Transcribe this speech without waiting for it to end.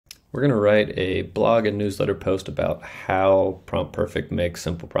We're going to write a blog and newsletter post about how Prompt Perfect makes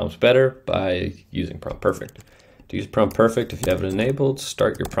simple prompts better by using Prompt Perfect. To use Prompt Perfect, if you have it enabled,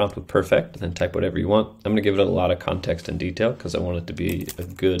 start your prompt with perfect and then type whatever you want. I'm going to give it a lot of context and detail because I want it to be a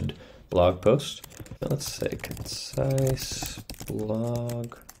good blog post. Now let's say concise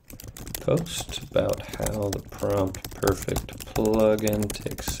blog post about how the Prompt Perfect plugin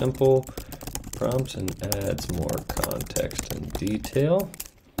takes simple prompts and adds more context and detail.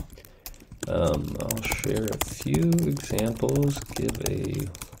 I'll share a few examples, give a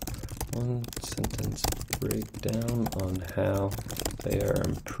one sentence breakdown on how they are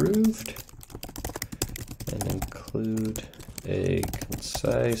improved, and include a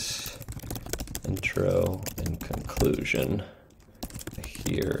concise intro and conclusion.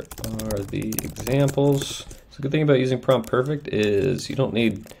 Here are the examples. So the good thing about using Prompt Perfect is you don't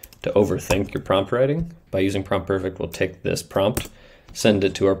need to overthink your prompt writing. By using Prompt Perfect, we'll take this prompt, send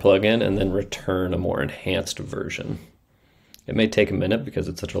it to our plugin, and then return a more enhanced version. It may take a minute because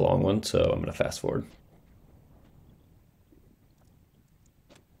it's such a long one, so I'm going to fast forward.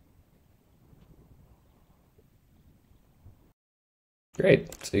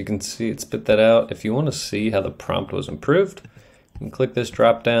 Great, so you can see it spit that out. If you want to see how the prompt was improved, you can click this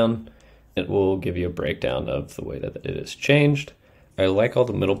drop down. It will give you a breakdown of the way that it is changed. I like all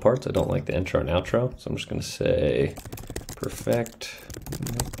the middle parts. I don't like the intro and outro, so I'm just going to say perfect,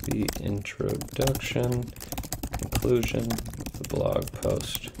 make the introduction, conclusion of the blog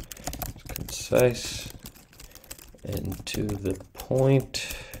post concise and to the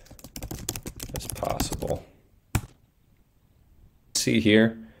point as possible. See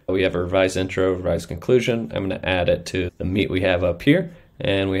here, we have a revised intro, revised conclusion. I'm going to add it to the meat we have up here,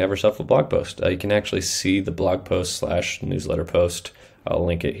 and we have ourselves a blog post. You can actually see the blog post / newsletter post. I'll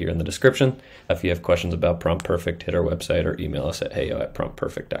link it here in the description. If you have questions about Prompt Perfect, hit our website or email us at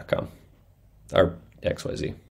heyo@promptperfect.com or XYZ.